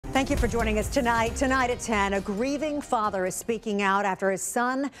Thank you for joining us tonight. Tonight at 10, a grieving father is speaking out after his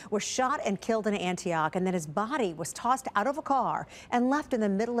son was shot and killed in Antioch, and then his body was tossed out of a car and left in the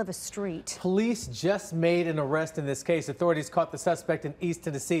middle of a street. Police just made an arrest in this case. Authorities caught the suspect in East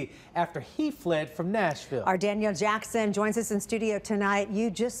Tennessee after he fled from Nashville. Our Danielle Jackson joins us in studio tonight.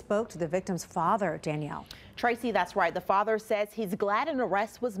 You just spoke to the victim's father, Danielle. Tracy, that's right. The father says he's glad an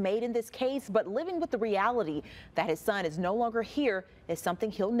arrest was made in this case, but living with the reality that his son is no longer here is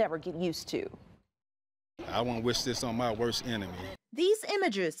something he'll never get used to. I won't wish this on my worst enemy. These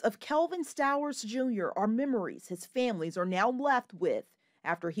images of Kelvin Stowers Jr. are memories his families are now left with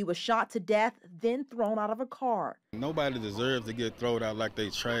after he was shot to death, then thrown out of a car. Nobody deserves to get thrown out like they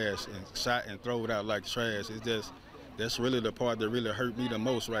trash and shot and thrown out like trash. It's just, that's really the part that really hurt me the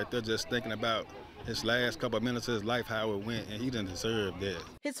most right there, just thinking about his last couple of minutes of his life, how it went, and he didn't deserve that.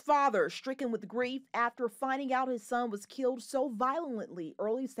 His father stricken with grief after finding out his son was killed so violently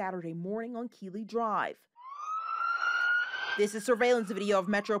early Saturday morning on Keeley Drive. This is surveillance video of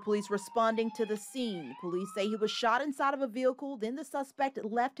Metro Police responding to the scene. Police say he was shot inside of a vehicle, then the suspect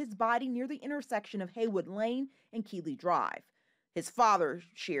left his body near the intersection of Haywood Lane and Keeley Drive. His father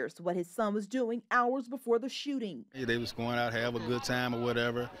shares what his son was doing hours before the shooting. They was going out, have a good time or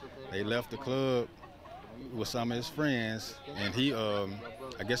whatever. They left the club with some of his friends, and he, I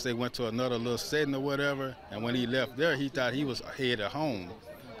guess they went to another little setting or whatever, and when he left there, he thought he was headed home,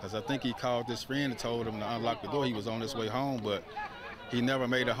 because I think he called his friend and told him to unlock the door. He was on his way home, but he never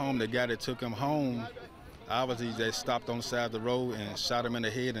made it home. The guy that took him home, obviously they stopped on the side of the road and shot him in the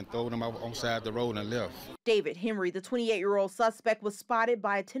head and threw him out on the side of the road and left. David Henry, the 28-year-old suspect, was spotted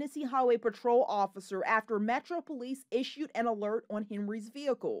by a Tennessee Highway Patrol officer after Metro Police issued an alert on Henry's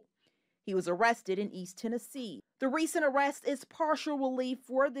vehicle. He was arrested in East Tennessee. The recent arrest is partial relief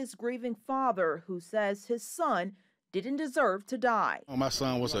for this grieving father who says his son didn't deserve to die. My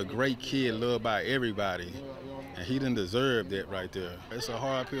son was a great kid, loved by everybody, and he didn't deserve that right there. It's a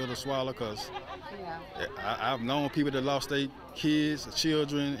hard pill to swallow because I've known people that lost their kids,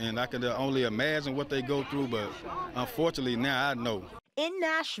 children, and I can only imagine what they go through, but unfortunately now I know. In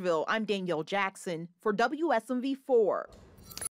Nashville, I'm Danielle Jackson for WSMV4.